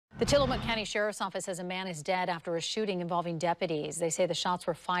The Tillamook County Sheriff's Office says a man is dead after a shooting involving deputies. They say the shots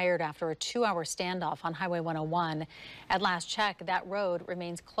were fired after a 2-hour standoff on Highway 101. At last check, that road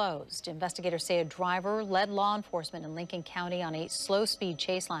remains closed. Investigators say a driver led law enforcement in Lincoln County on a slow-speed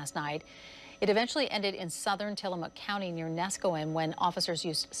chase last night. It eventually ended in southern Tillamook County near Nescoin when officers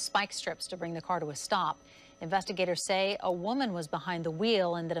used spike strips to bring the car to a stop. Investigators say a woman was behind the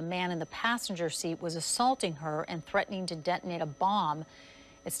wheel and that a man in the passenger seat was assaulting her and threatening to detonate a bomb.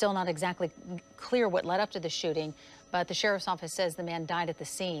 It's still not exactly clear what led up to the shooting, but the sheriff's office says the man died at the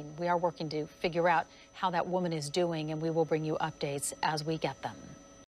scene. We are working to figure out how that woman is doing, and we will bring you updates as we get them.